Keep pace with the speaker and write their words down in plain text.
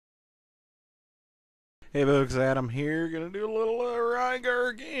Hey folks, Adam here. Gonna do a little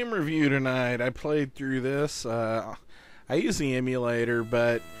Rygar game review tonight. I played through this. I use the emulator,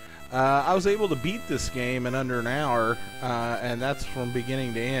 but I was able to beat this game in under an hour, and that's from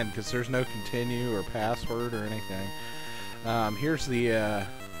beginning to end because there's no continue or password or anything. Here's the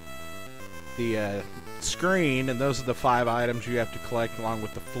screen, and those are the 5 items you have to collect along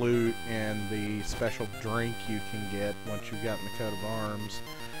with the flute and the special drink you can get once you've gotten the coat of arms.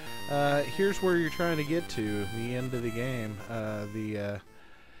 Here's where you're trying to get to, the end of the game, the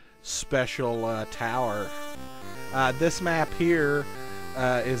special tower. This map here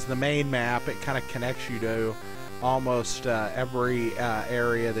is the main map. It kind of connects you to almost every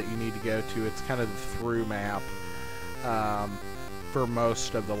area that you need to go to. It's kind of the through map for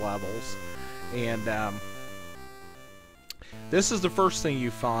most of the levels. And this is the first thing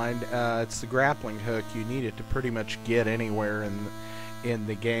you find. It's the grappling hook. You need it to pretty much get anywhere in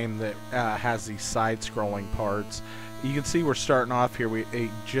the game that has these side-scrolling parts. You can see we're starting off here. We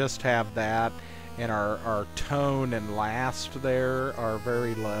just have that, and our tone and last there are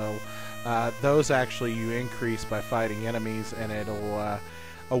very low. Those actually you increase by fighting enemies, and it'll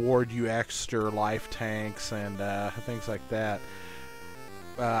award you extra life tanks and things like that.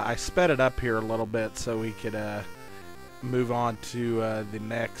 I sped it up here a little bit so we could move on to the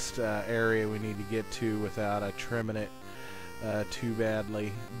next area we need to get to without trimming it too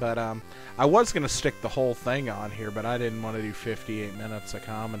badly. But I was going to stick the whole thing on here, but I didn't want to do 58 minutes of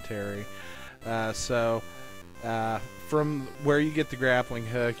commentary. So from where you get the grappling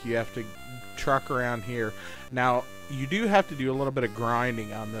hook, you have to truck around here. Now, you do have to do a little bit of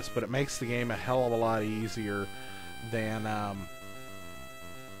grinding on this, but it makes the game a hell of a lot easier than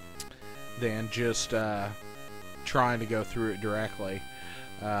just trying to go through it directly.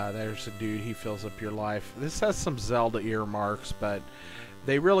 There's a dude, he fills up your life. This has some Zelda earmarks, but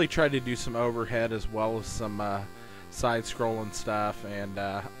they really tried to do some overhead as well as some side-scrolling stuff, and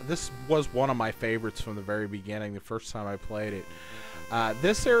this was one of my favorites from the very beginning, the first time I played it.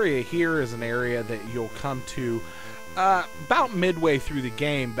 This area here is an area that you'll come to about midway through the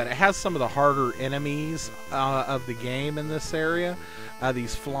game, but it has some of the harder enemies of the game in this area.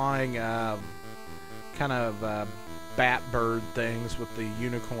 These flying kind of bat bird things with the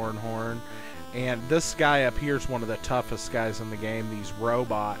unicorn horn, and this guy up here is one of the toughest guys in the game, these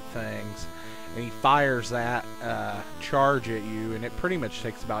robot things, and he fires that charge at you, and it pretty much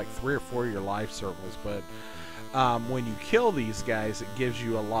takes about like 3 or 4 of your life circles. But when you kill these guys, it gives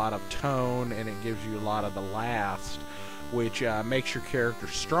you a lot of tone, and it gives you a lot of the last, which makes your character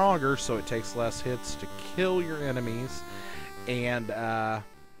stronger, so it takes less hits to kill your enemies, and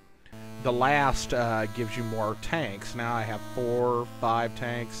the last gives you more tanks. Now I have 4 or 5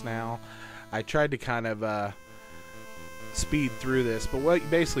 tanks now. I tried to kind of speed through this, but what you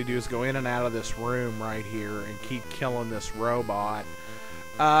basically do is go in and out of this room right here and keep killing this robot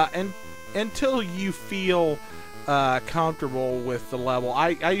and until you feel comfortable with the level.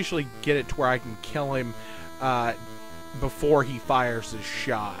 I usually get it to where I can kill him before he fires his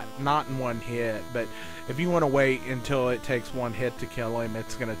shot, not in one hit. But if you want to wait until it takes 1 hit to kill him,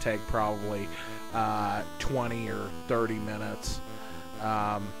 it's going to take probably 20 or 30 minutes.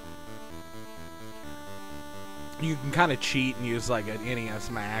 You can kind of cheat and use like an NES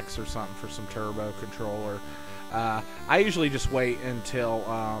Max or something for some turbo controller. I usually just wait until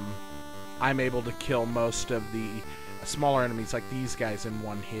I'm able to kill most of the smaller enemies like these guys in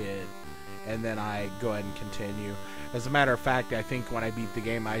 1 hit, and then I go ahead and continue. As a matter of fact, I think when I beat the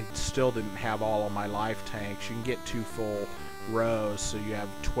game, I still didn't have all of my life tanks. You can get 2 full rows, so you have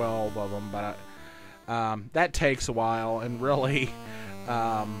 12 of them, but that takes a while, and really,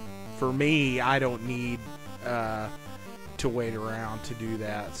 for me, I don't need to wait around to do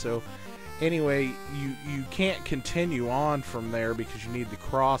that. So anyway, you can't continue on from there because you need the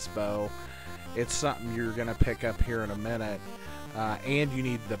crossbow. It's something you're going to pick up here in a minute. And you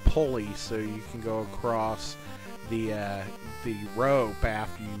need the pulley so you can go across the rope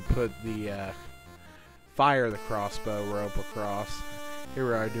after you put the fire the crossbow rope across. Here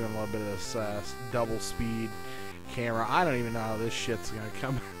we are doing a little bit of this double speed camera. I don't even know how this shit's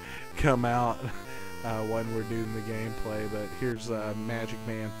gonna come out when we're doing the gameplay, but here's Magic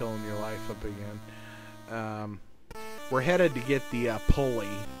Man filling your life up again. We're headed to get the pulley.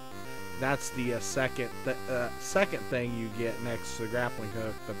 That's the second thing you get next to the grappling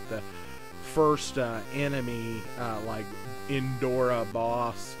hook, but the first enemy, like Indora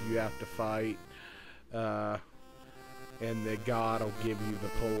boss, you have to fight, and the god will give you the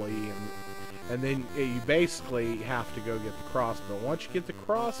pulley, and then you basically have to go get the crossbow. Once you get the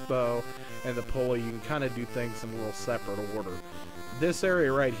crossbow and the pulley, you can kind of do things in a little separate order. This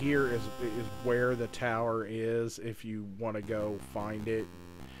area right here is where the tower is. If you want to go find it,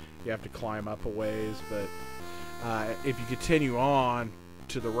 you have to climb up a ways. But if you continue on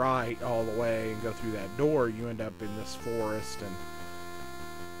to the right all the way and go through that door, you end up in this forest,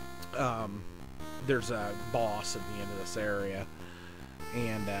 and there's a boss at the end of this area.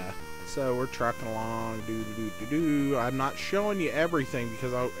 And so we're trucking along, I'm not showing you everything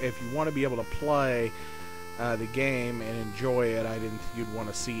because if you want to be able to play the game and enjoy it, I didn't think you'd want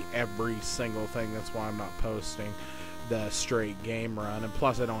to see every single thing. That's why I'm not posting the straight game run. And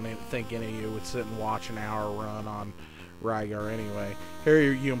plus, I don't think any of you would sit and watch an hour run on Rygar anyway.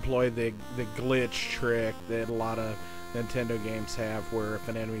 Here you employ the glitch trick that a lot of Nintendo games have, where if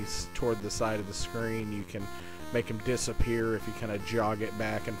an enemy's toward the side of the screen, you can make him disappear if you kind of jog it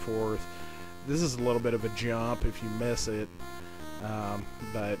back and forth. This is a little bit of a jump if you miss it,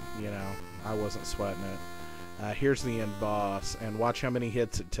 but you know, I wasn't sweating it. Here's the end boss, and watch how many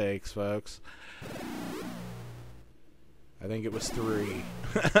hits it takes, folks. I think it was 3.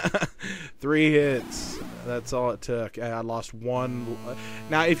 3 hits. That's all it took. I lost 1.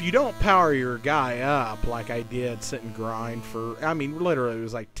 Now, if you don't power your guy up like I did, sit and grind for, I mean, literally it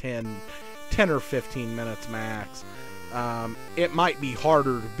was like 10 or 15 minutes max. It might be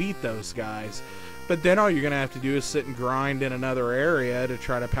harder to beat those guys, but then all you're going to have to do is sit and grind in another area to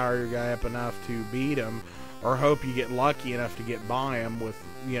try to power your guy up enough to beat him, or hope you get lucky enough to get by him with,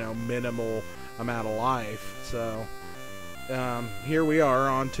 you know, minimal amount of life. So here we are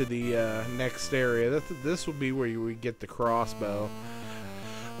on to the next area. This will be where we get the crossbow.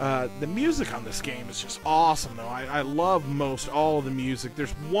 The music on this game is just awesome, though. I love most all of the music.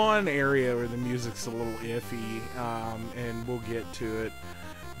 There's one area where the music's a little iffy, and we'll get to it.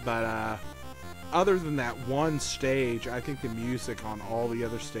 But other than that one stage, I think the music on all the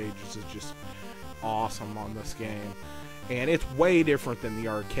other stages is just awesome on this game. And it's way different than the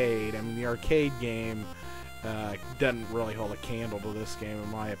arcade. I mean, the arcade game doesn't really hold a candle to this game,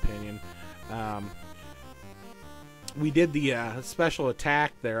 in my opinion. We did the special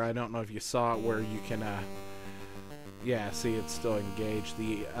attack there. I don't know if you saw it, where you can yeah, see, it's still engaged.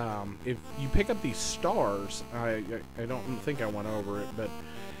 The if you pick up these stars, I don't think I went over it, but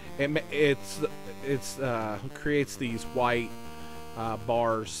it's creates these white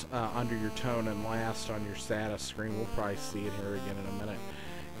bars under your tone and last on your status screen. We'll probably see it here again in a minute.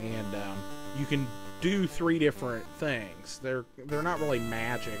 And you can do 3 different things. They're not really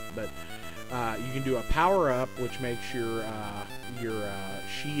magic, but you can do a power-up, which makes your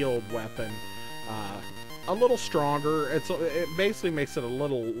shield weapon a little stronger. It basically makes it a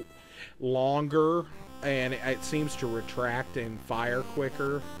little longer, and it seems to retract and fire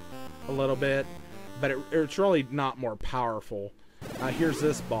quicker a little bit, but it's really not more powerful. Here's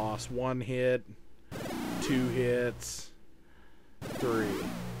this boss. 1 hit, 2 hits, 3.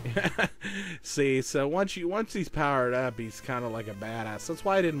 See, so once he's powered up, he's kind of like a badass. That's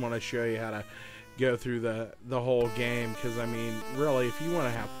why I didn't want to show you how to go through the whole game, because I mean, really, if you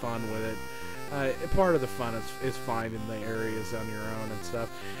want to have fun with it, part of the fun is finding the areas on your own and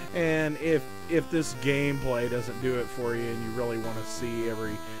stuff. And if this gameplay doesn't do it for you, and you really want to see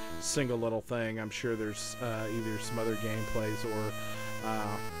every single little thing, I'm sure there's either some other gameplays or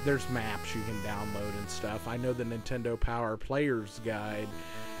there's maps you can download and stuff. I know the Nintendo Power Player's Guide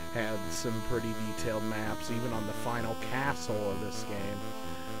had some pretty detailed maps, even on the final castle of this game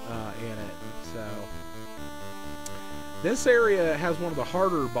in it. So this area has one of the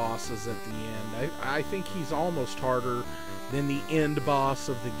harder bosses at the end. I think he's almost harder than the end boss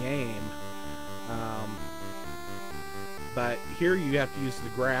of the game. But here you have to use the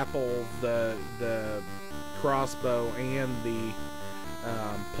grapple, the crossbow, and the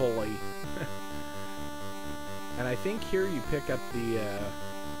pulley. And I think here you pick up the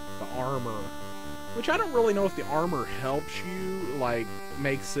armor, which I don't really know if the armor helps you, like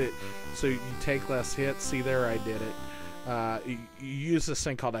makes it so you take less hits. See there, I did it. You use this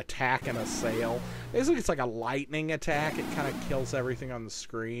thing called attack and assail. Basically, it's like a lightning attack. It kind of kills everything on the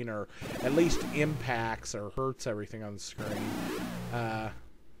screen, or at least impacts or hurts everything on the screen.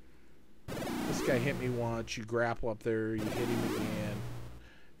 This guy hit me once. You grapple up there, you hit him again,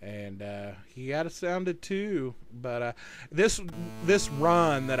 and he got us down to 2. But this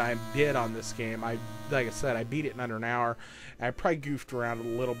run that I did on this game, like I said, I beat it in under an hour. I probably goofed around a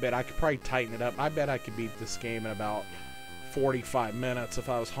little bit. I could probably tighten it up. I bet I could beat this game in about 45 minutes if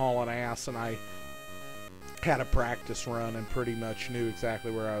I was hauling ass and I had a practice run and pretty much knew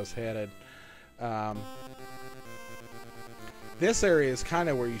exactly where I was headed. This area is kind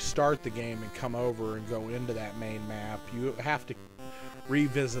of where you start the game and come over and go into that main map. You have to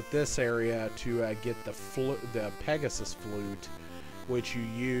revisit this area to get the Pegasus flute, which you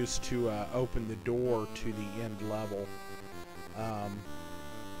use to open the door to the end level.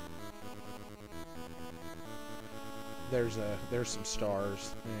 There's some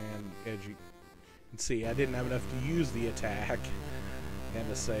stars, and as you can see, I didn't have enough to use the attack and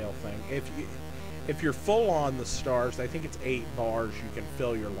the sail thing. If you're full on the stars, I think it's 8 bars, you can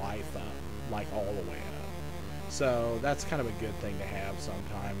fill your life up, like all the way up. So that's kind of a good thing to have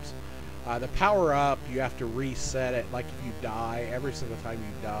sometimes. The power up, you have to reset it. Like if you die, every single time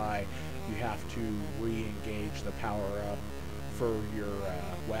you die, you have to re-engage the power up for your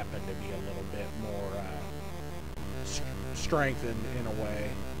weapon to be a little bit more strengthened in a way.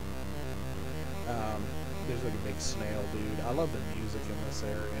 There's like a big snail dude. I love the music in this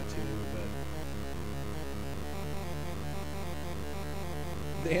area too, but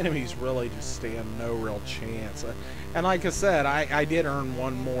the enemies really just stand no real chance. And like I said, I did earn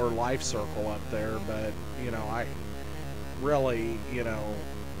one more life circle up there, but you know, I really, you know,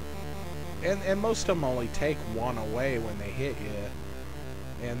 and most of them only take one away when they hit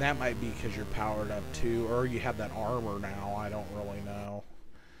you, and that might be because you're powered up too, or you have that armor now. I don't really know.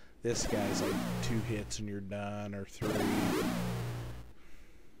 This guy's like 2 hits and you're done, or 3.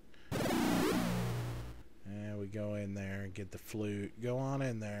 And we go in there and get the flute. Go on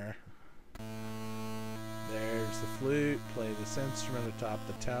in there. There's the flute. Play this instrument atop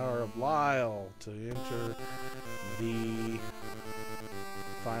the Tower of Lyle to enter the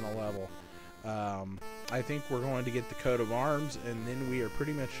final level. I think we're going to get the coat of arms, and then we are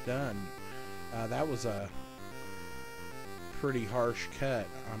pretty much done. That was a pretty harsh cut.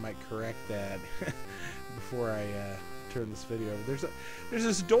 I might correct that before I turn this video over. There's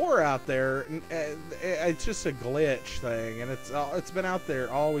this door out there, and it's just a glitch thing, and it's been out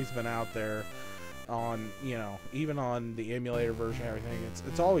there, always been out there on, you know, even on the emulator version, everything.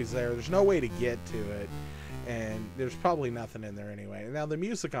 It's always there. There's no way to get to it, and there's probably nothing in there anyway. Now the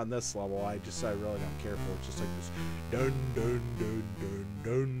music on this level, I really don't care for. It's just like this dun dun dun dun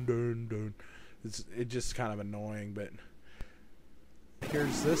dun dun dun. It's just kind of annoying, but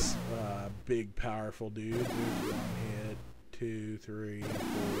here's this big powerful dude. There's 1 hit, 2, 3, 4,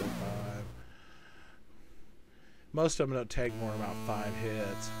 5. Most of them don't take more than about 5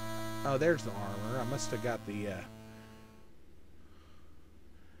 hits. Oh, there's the armor. I must have got the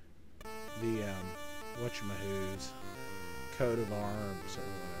whatchamahoo's coat of arms or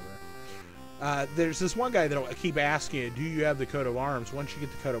whatever. There's this one guy that'll keep asking you, do you have the coat of arms? Once you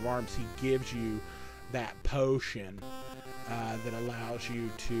get the coat of arms, he gives you that potion that allows you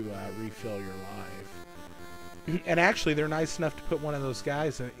to refill your life. And actually, they're nice enough to put one of those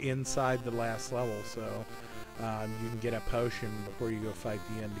guys inside the last level, so you can get a potion before you go fight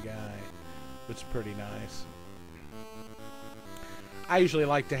the end guy. It's pretty nice. I usually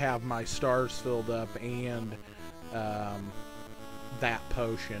like to have my stars filled up and that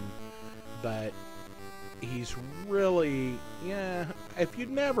potion, but he's really, yeah, if you'd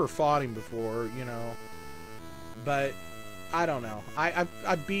never fought him before, you know, but I don't know.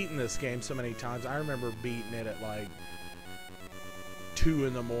 I've beaten this game so many times. I remember beating it at like 2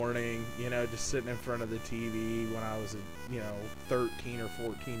 in the morning, you know, just sitting in front of the TV when I was, you know, 13 or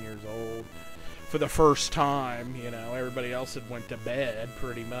 14 years old for the first time. You know, everybody else had went to bed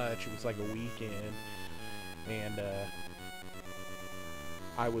pretty much. It was like a weekend, and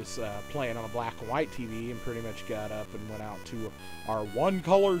I was playing on a black and white TV, and pretty much got up and went out to our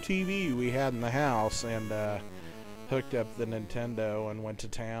one-color TV we had in the house, and hooked up the Nintendo and went to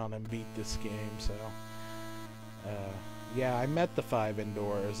town and beat this game. So yeah, I met the 5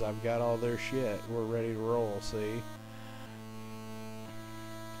 indoors. I've got all their shit. We're ready to roll. See,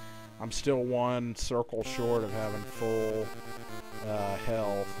 I'm still 1 circle short of having full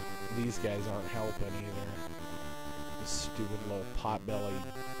health. These guys aren't helping either. This stupid little pot-bellied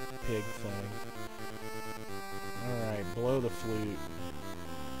pig thing. Alright, blow the flute.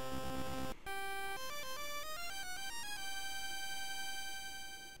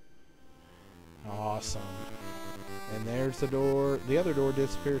 Awesome. And there's the door. The other door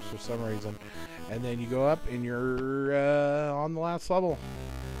disappears for some reason. And then you go up and you're on the last level.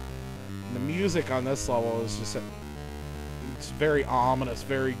 And the music on this level is just, it's very ominous,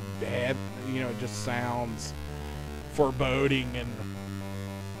 very bad. You know, it just sounds foreboding and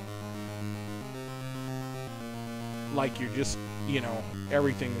like you're just, you know,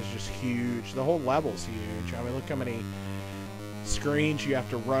 everything is just huge. The whole level's huge. I mean, look how many screens you have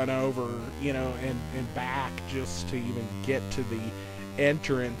to run over, you know, and back just to even get to the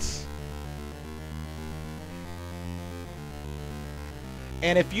entrance.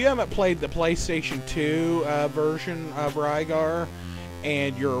 And if you haven't played the PlayStation 2 version of Rygar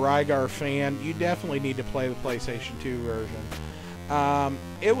and you're a Rygar fan, you definitely need to play the PlayStation 2 version.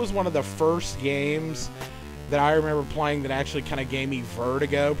 It was one of the first games that I remember playing that actually kind of gave me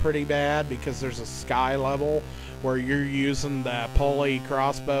vertigo pretty bad, because there's a sky level where you're using the pulley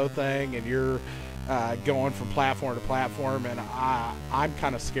crossbow thing and you're going from platform to platform, and I'm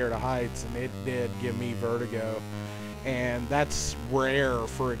kind of scared of heights, and it did give me vertigo. And that's rare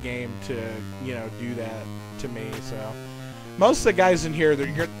for a game to, you know, do that to me. So most of the guys in here,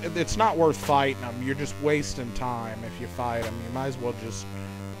 it's not worth fighting them. You're just wasting time if you fight them. You might as well just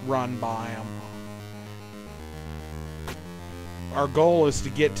run by them. Our goal is to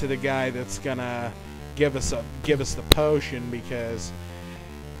get to the guy that's gonna give us the potion, because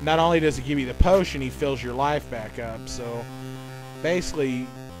not only does he give you the potion, he fills your life back up. So basically,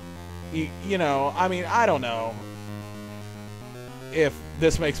 you know, I mean, I don't know if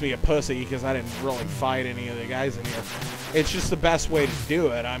this makes me a pussy because I didn't really fight any of the guys in here. It's just the best way to do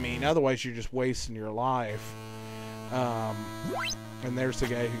it. I mean, otherwise you're just wasting your life. And there's the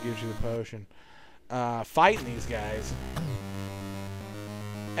guy who gives you the potion. Fighting these guys,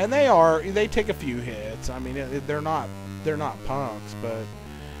 and they take a few hits. I mean, they're not punks, but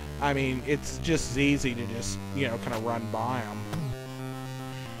I mean, it's just as easy to just, you know, kind of run by them.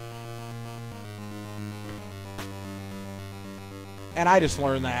 And I just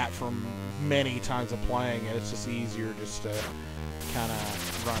learned that from many times of playing it. It's just easier just to kind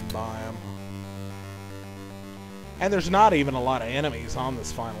of run by them. And there's not even a lot of enemies on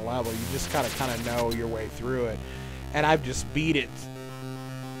this final level. You just gotta kind of know your way through it. And I've just beat it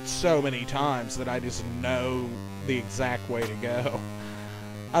so many times that I just know the exact way to go.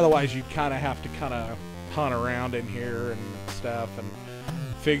 Otherwise, you'd kind of have to kind of hunt around in here and stuff and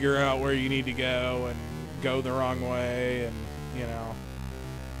figure out where you need to go and go the wrong way, and, you know.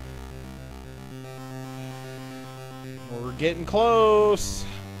 We're getting close.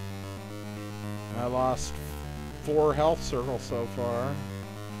 I lost 4 health circles so far.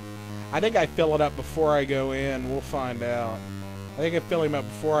 I think I fill it up before I go in. We'll find out. I think I fill him up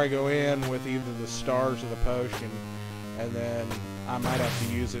before I go in with either the stars or the potion, and then I might have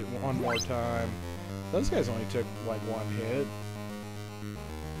to use it one more time. Those guys only took like 1 hit.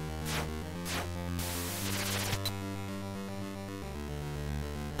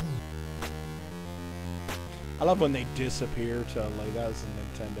 I love when they disappear totally. That was a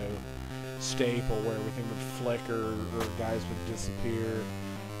Nintendo staple where everything would flicker or guys would disappear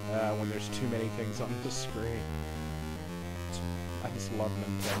when there's too many things on the screen. I just love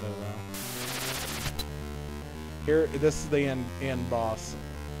Nintendo though. Here, this is the end boss.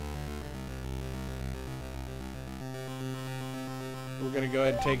 We're gonna go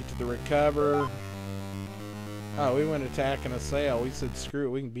ahead and take it to the recover. Oh, we went attack and assail. We said screw it,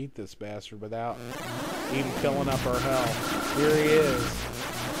 we can beat this bastard without even filling up our health. Here he is.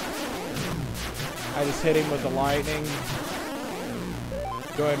 I just hit him with the lightning.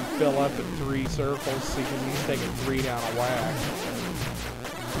 Go ahead and fill up at 3 circles so he's taking 3 down a whack.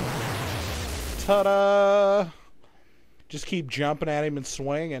 Ta-da! Just keep jumping at him and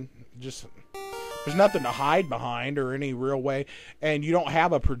swinging. Just, there's nothing to hide behind or any real way. And you don't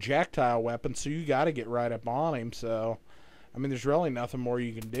have a projectile weapon, so you got to get right up on him. So, I mean, there's really nothing more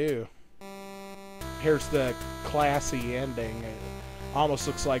you can do. Here's the classy ending. It almost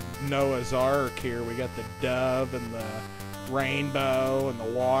looks like Noah's Ark here. We got the dove and the rainbow and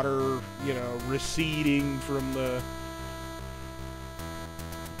the water, you know, receding from the...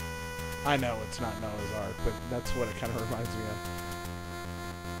 I know it's not Noah's Ark, but that's what it kind of reminds me of.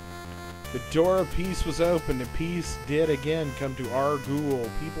 The door of peace was opened, and peace did again come to Argul.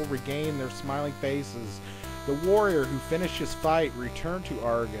 People regained their smiling faces. The warrior who finished his fight returned to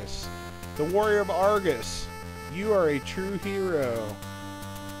Argus. The warrior of Argus, you are a true hero.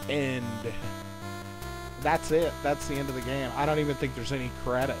 End. That's it. That's the end of the game. I don't even think there's any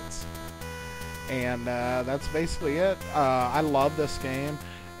credits. And that's basically it. I love this game,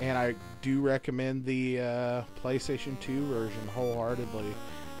 and I do recommend the PlayStation 2 version wholeheartedly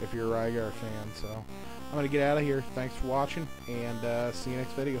if you're a Rygar fan. So I'm going to get out of here. Thanks for watching, and see you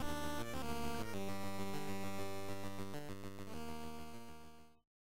next video.